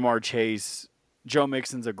 Jamar Chase, Joe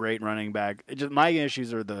Mixon's a great running back. My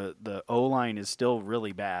issues are the O-line is still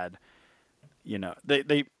really bad.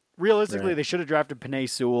 They realistically, They should have drafted Penei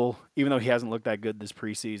Sewell, even though he hasn't looked that good this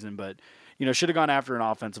preseason. But, should have gone after an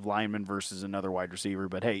offensive lineman versus another wide receiver.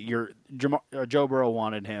 But, hey, Joe Burrow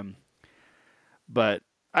wanted him. But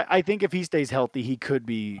I think if he stays healthy, he could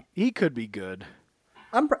be good.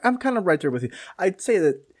 I'm kind of right there with you. I'd say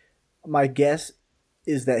that my guess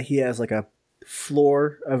is that he has like a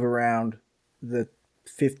floor of around the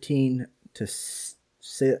 15 to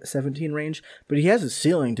 17 range, but he has a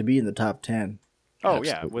ceiling to be in the top 10. Oh, absolutely.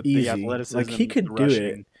 Yeah, with easy. The athleticism. Like he could do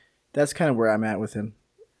it. That's kind of where I'm at with him.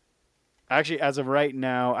 Actually, as of right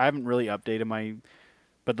now, I haven't really updated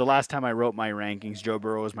but the last time I wrote my rankings, Joe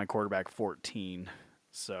Burrow was my quarterback 14.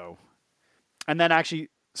 So, and then actually,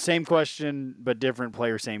 same question, but different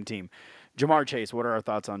player, same team. Jamar Chase, what are our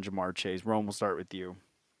thoughts on Jamar Chase? Rome, we'll start with you.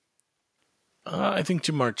 I think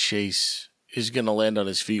Jamar Chase is going to land on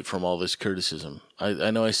his feet from all this criticism. I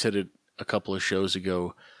know I said it a couple of shows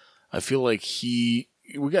ago. I feel like we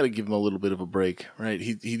got to give him a little bit of a break, right?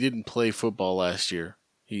 He didn't play football last year.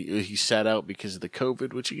 He sat out because of the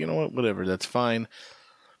COVID, which, whatever, that's fine.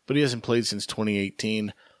 But he hasn't played since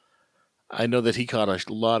 2018. I know that he caught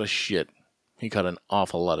a lot of shit. He caught an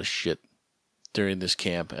awful lot of shit during this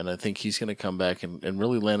camp, and I think he's going to come back and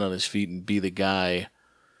really land on his feet and be the guy.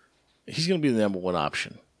 He's going to be the number one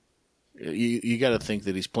option. You got to think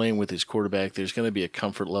that he's playing with his quarterback. There's going to be a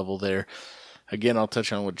comfort level there. Again, I'll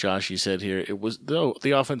touch on what Joshy said here. It was, though,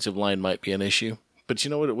 the offensive line might be an issue, but you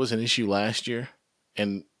know what? It was an issue last year,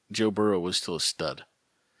 and Joe Burrow was still a stud.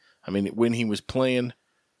 I mean, when he was playing,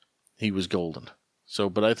 he was golden. So,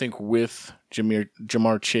 but I think with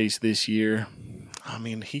Jamar Chase this year, I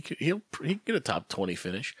mean, he'll get a top 20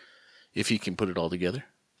 finish if he can put it all together.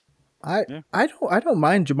 I don't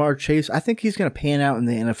mind Jamar Chase. I think he's going to pan out in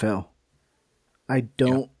the NFL. I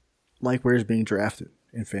don't like where he's being drafted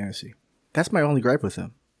in fantasy. That's my only gripe with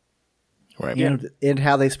him. Right. And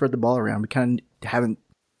how they spread the ball around. We kind of haven't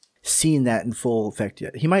seen that in full effect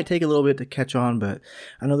yet. He might take a little bit to catch on, but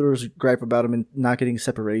I know there was a gripe about him not getting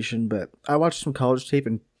separation, but I watched some college tape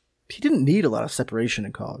and he didn't need a lot of separation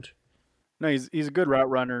in college. No, he's a good route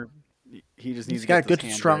runner. He just needs he's got good,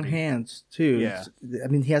 strong hands, too. Yeah. I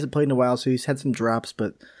mean, he hasn't played in a while, so he's had some drops,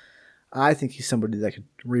 but I think he's somebody that could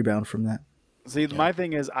rebound from that. See, my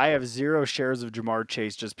thing is I have 0 shares of Jamar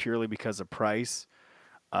Chase just purely because of price.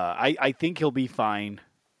 I think he'll be fine.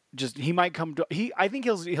 Just he might come to I think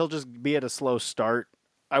he'll just be at a slow start.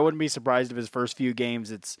 I wouldn't be surprised if his first few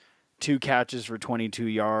games it's 2 catches for 22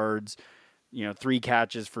 yards, 3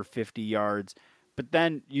 catches for 50 yards. But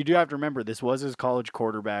then you do have to remember this was his college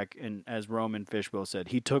quarterback, and as Roman Fishbowl said,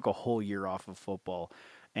 he took a whole year off of football.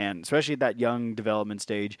 And especially at that young development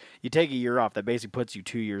stage, you take a year off, that basically puts you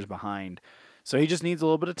 2 years behind. So he just needs a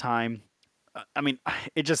little bit of time. I mean,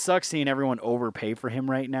 it just sucks seeing everyone overpay for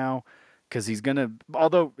him right now. because he's gonna.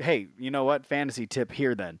 Although, hey, you know what? Fantasy tip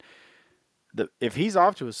here then. If he's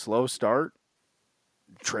off to a slow start,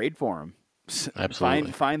 trade for him.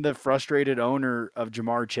 Absolutely. Find the frustrated owner of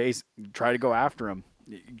Jamar Chase. Try to go after him.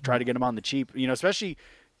 Try to get him on the cheap. Especially,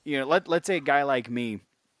 let's say a guy like me,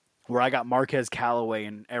 where I got Marquez Callaway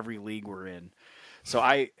in every league we're in.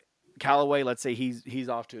 So Callaway, let's say he's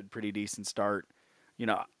off to a pretty decent start.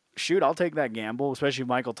 Shoot, I'll take that gamble, especially if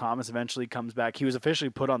Michael Thomas eventually comes back. He was officially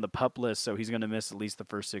put on the PUP list, so he's going to miss at least the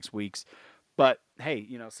first 6 weeks. But, hey,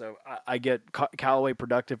 so I get Callaway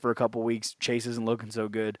productive for a couple weeks. Chase isn't looking so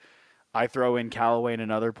good. I throw in Callaway and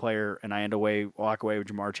another player, and I walk away with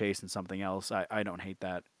Jamar Chase and something else. I don't hate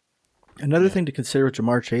that. Another thing to consider with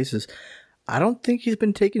Jamar Chase is I don't think he's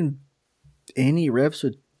been taking any reps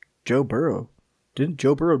with Joe Burrow. Didn't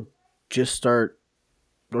Joe Burrow just start,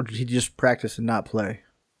 or did he just practice and not play?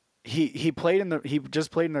 He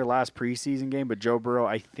just played in their last preseason game, but Joe Burrow,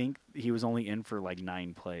 I think he was only in for like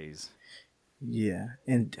 9 plays. Yeah,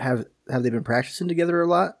 and have they been practicing together a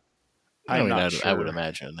lot? I'm not I sure. would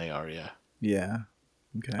imagine they are. Yeah. Yeah.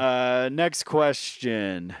 Okay. Next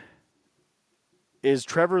question: is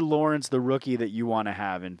Trevor Lawrence the rookie that you want to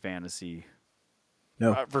have in fantasy?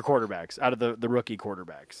 No. For quarterbacks, out of the rookie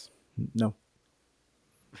quarterbacks. No.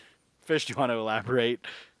 Fish, do you want to elaborate?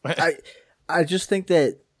 I just think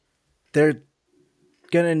that they're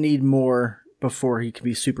gonna need more before he can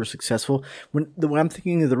be super successful. When I'm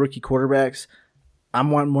thinking of the rookie quarterbacks,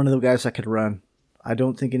 I'm wanting one of the guys that could run. I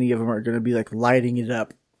don't think any of them are gonna be like lighting it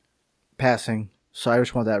up, passing. So I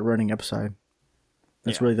just want that running upside.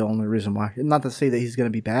 That's really the only reason why. Not to say that he's gonna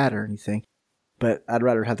be bad or anything, but I'd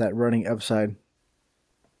rather have that running upside.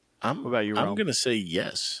 What about you, Rome? I'm gonna say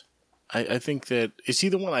yes. I think that is he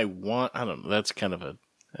the one I want? I don't know. That's kind of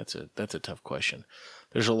that's a tough question.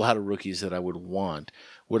 There's a lot of rookies that I would want.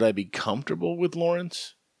 Would I be comfortable with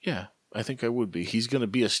Lawrence? Yeah, I think I would be. He's going to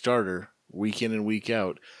be a starter week in and week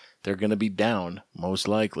out. They're going to be down, most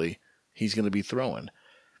likely. He's going to be throwing.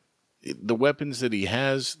 The weapons that he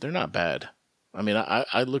has, they're not bad. I mean,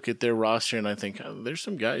 I look at their roster and I think there's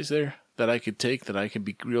some guys there that I could take that I could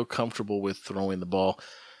be real comfortable with throwing the ball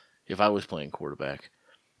if I was playing quarterback.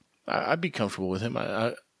 I'd be comfortable with him.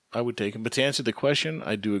 I would take him. But to answer the question,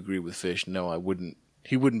 I do agree with Fish. No, I wouldn't.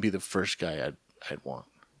 He wouldn't be the first guy I'd want.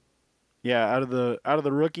 Yeah, out of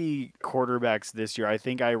the rookie quarterbacks this year, I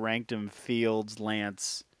think I ranked him Fields,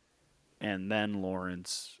 Lance, and then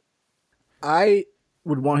Lawrence. I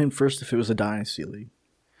would want him first if it was a dynasty league.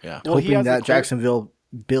 Yeah. Well, he Hoping has that the clear- Jacksonville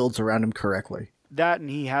builds around him correctly. That, and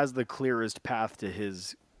he has the clearest path to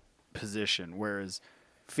his position, whereas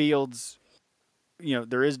Fields,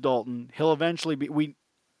 there is Dalton. He'll eventually be.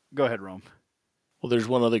 Go ahead, Rome. Well, there's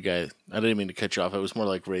one other guy. I didn't mean to cut you off. It was more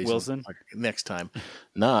like raising Wilson? like, next time.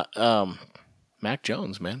 Not Mac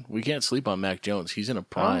Jones, man. We can't sleep on Mac Jones. He's in a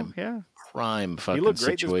prime He fucking looked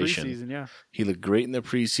great situation. this preseason, yeah. He looked great in the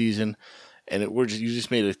preseason, and you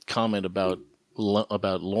just made a comment about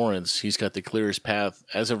Lawrence. He's got the clearest path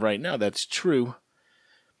as of right now. That's true,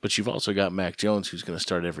 but you've also got Mac Jones, who's going to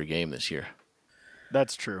start every game this year.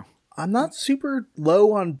 That's true. I'm not super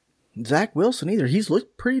low on Zach Wilson either. He's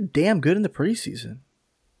looked pretty damn good in the preseason.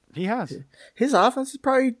 He has. His offense is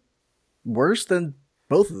probably worse than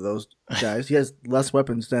both of those guys. He has less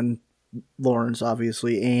weapons than Lawrence,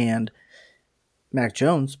 obviously, and Mac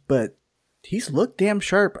Jones, but he's looked damn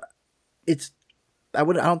sharp. I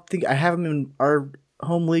don't think I have him in our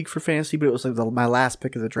home league for fantasy, but it was like my last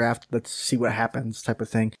pick of the draft. Let's see what happens type of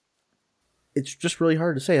thing. It's just really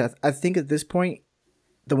hard to say. I think at this point,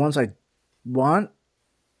 the ones I want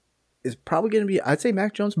is probably going to be, I'd say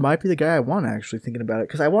Mac Jones might be the guy I want, actually, thinking about it.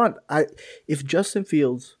 Because if Justin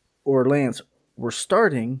Fields or Lance were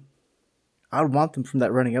starting, I would want them from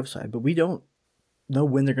that running upside. But we don't know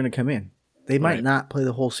when they're going to come in. They might not play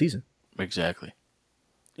the whole season. Exactly.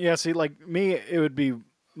 Yeah, see, like me, it would be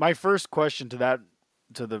my first question to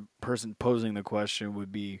the person posing the question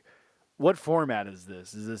would be, what format is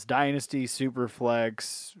this? Is this Dynasty,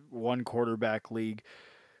 Superflex, one quarterback league?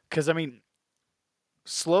 Because, I mean,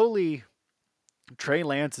 slowly, Trey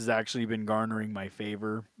Lance has actually been garnering my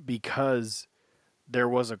favor because there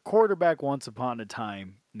was a quarterback once upon a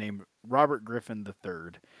time named Robert Griffin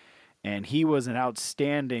III, and he was an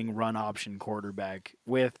outstanding run option quarterback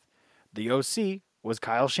with the OC was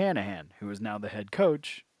Kyle Shanahan, who is now the head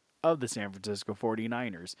coach of the San Francisco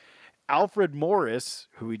 49ers. Alfred Morris,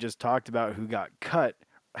 who we just talked about, who got cut,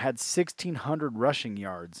 had 1,600 rushing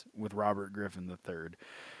yards with Robert Griffin III.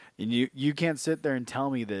 And you can't sit there and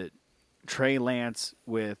tell me that Trey Lance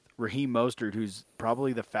with Raheem Mostert, who's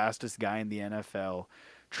probably the fastest guy in the NFL,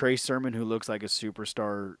 Trey Sermon, who looks like a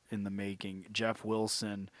superstar in the making, Jeff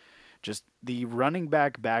Wilson, Just the running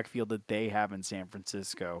backfield that they have in San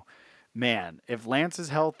Francisco. Man, if Lance is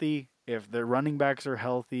healthy, if their running backs are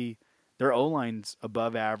healthy, their O-line's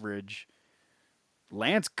above average,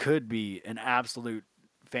 Lance could be an absolute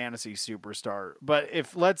fantasy superstar. But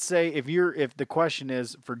if the question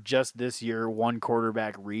is for just this year, one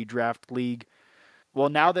quarterback redraft league, well,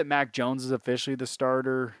 now that Mac Jones is officially the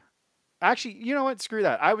starter, actually, you know what? Screw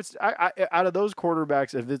that. I out of those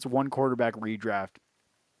quarterbacks, if it's one quarterback redraft,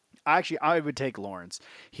 I would take Lawrence.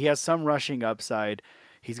 He has some rushing upside.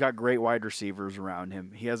 He's got great wide receivers around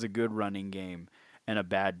him. He has a good running game and a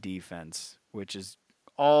bad defense, which is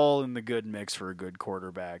all in the good mix for a good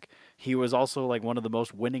quarterback. He was also like one of the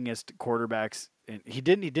most winningest quarterbacks.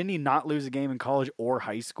 Didn't he not lose a game in college or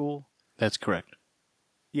high school? That's correct.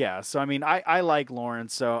 Yeah. So I mean, I like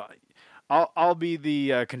Lawrence. So I'll be the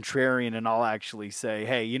contrarian and I'll actually say,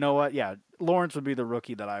 hey, you know what? Yeah, Lawrence would be the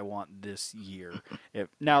rookie that I want this year.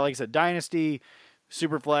 Now, like I said, Dynasty,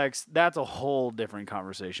 Superflex, that's a whole different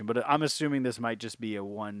conversation. But I'm assuming this might just be a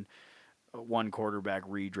one quarterback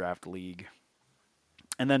redraft league.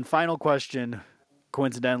 And then final question,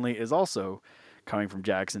 coincidentally, is also coming from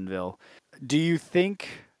Jacksonville. Do you think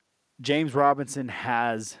James Robinson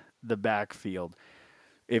has the backfield?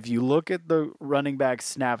 If you look at the running back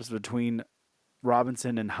snaps between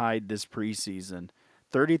Robinson and Hyde this preseason,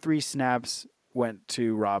 33 snaps went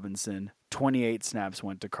to Robinson, 28 snaps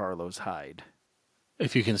went to Carlos Hyde.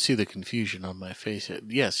 If you can see the confusion on my face,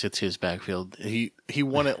 yes, it's his backfield. He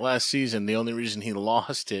won it last season. The only reason he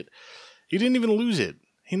lost it, he didn't even lose it.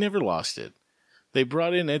 He never lost it. They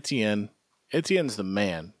brought in Etienne. Etienne's the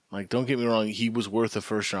man. Like, don't get me wrong, he was worth a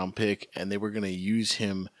first-round pick, and they were going to use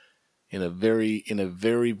him in a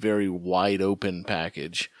very, very wide open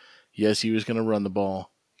package. Yes, he was going to run the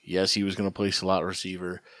ball. Yes, he was going to play slot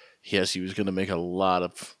receiver. Yes, he was going to make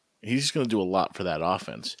he's going to do a lot for that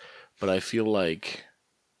offense. But I feel like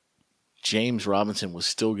James Robinson was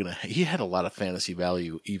still he had a lot of fantasy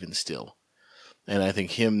value even still. And I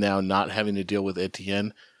think him now not having to deal with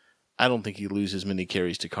Etienne, I don't think he loses many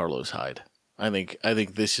carries to Carlos Hyde. I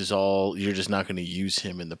think this is all, you're just not going to use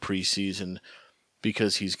him in the preseason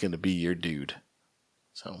because he's going to be your dude.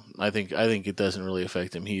 So I think it doesn't really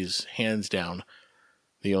affect him. He's hands down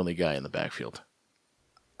the only guy in the backfield.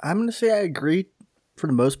 I'm going to say I agree for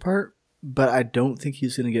the most part, but I don't think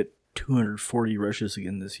he's going to get 240 rushes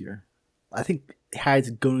again this year. I think Hyde's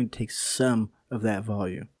going to take some of that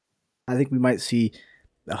volume. I think we might see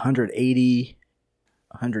 180,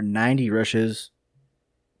 190 rushes,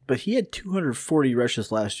 but he had 240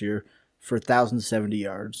 rushes last year for 1,070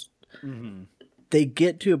 yards. Mm-hmm. They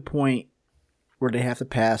get to a point where they have to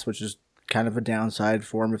pass, which is kind of a downside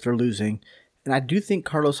for them if they're losing. And I do think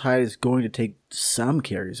Carlos Hyde is going to take some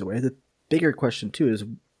carries away. The bigger question, too, is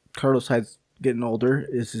Carlos Hyde's getting older.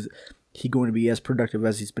 Is he going to be as productive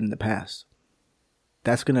as he's been in the past?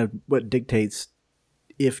 That's going to what dictates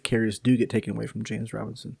if carries do get taken away from James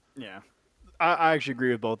Robinson. Yeah. I actually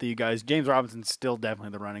agree with both of you guys. James Robinson's still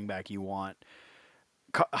definitely the running back you want.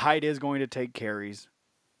 Hyde is going to take carries,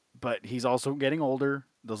 but he's also getting older.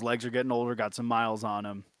 Those legs are getting older, got some miles on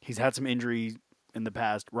him. He's had some injuries in the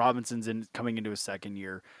past. Robinson's coming into his second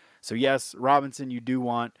year. So yes, Robinson you do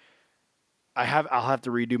want. I'll have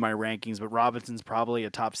to redo my rankings, but Robinson's probably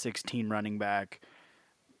a top 16 running back.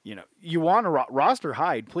 You know, you want to roster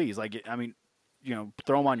Hyde, please. Like, I mean, you know,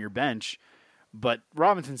 throw him on your bench, but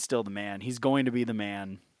Robinson's still the man. He's going to be the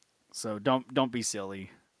man. So don't be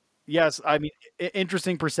silly. Yes, I mean,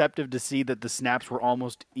 interesting perceptive to see that the snaps were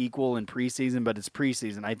almost equal in preseason, but it's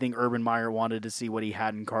preseason. I think Urban Meyer wanted to see what he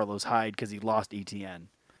had in Carlos Hyde because he lost Etienne.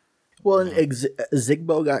 Well, and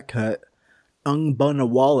Zigbo got cut.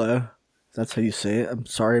 Ungbunawala, that's how you say it. I'm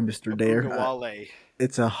sorry, Mr. Dare.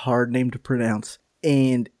 It's a hard name to pronounce.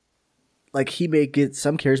 And, like, he may get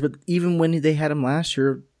some carries, but even when they had him last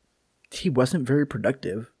year, he wasn't very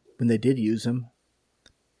productive when they did use him.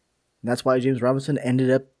 And that's why James Robinson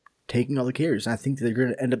ended up taking all the carries. And I think they're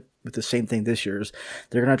going to end up with the same thing this year.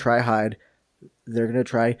 They're going to try Hyde. They're going to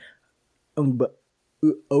try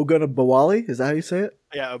Ogunbowale. Is that how you say it?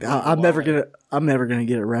 Yeah. I'm never gonna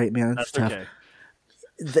get it right, man. It's tough. Okay.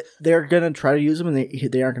 They're going to try to use him, and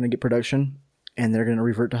they aren't going to get production, and they're going to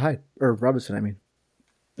revert to Hyde or Robinson. I mean,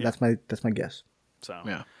 yeah. That's my guess. So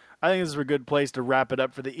yeah, I think this is a good place to wrap it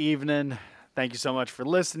up for the evening. Thank you so much for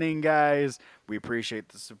listening, guys. We appreciate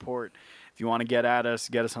the support. If you want to get at us,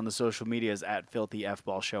 get us on the social medias at Filthy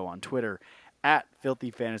F-Ball Show on Twitter, at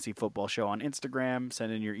Filthy Fantasy Football Show on Instagram.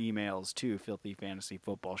 Send in your emails to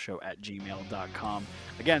filthyfantasyfootballshow@gmail.com.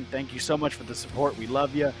 Again, thank you so much for the support. We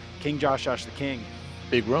love you. King Josh the King.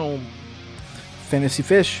 Big Rome. Fantasy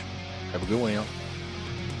Fish. Have a good one, y'all.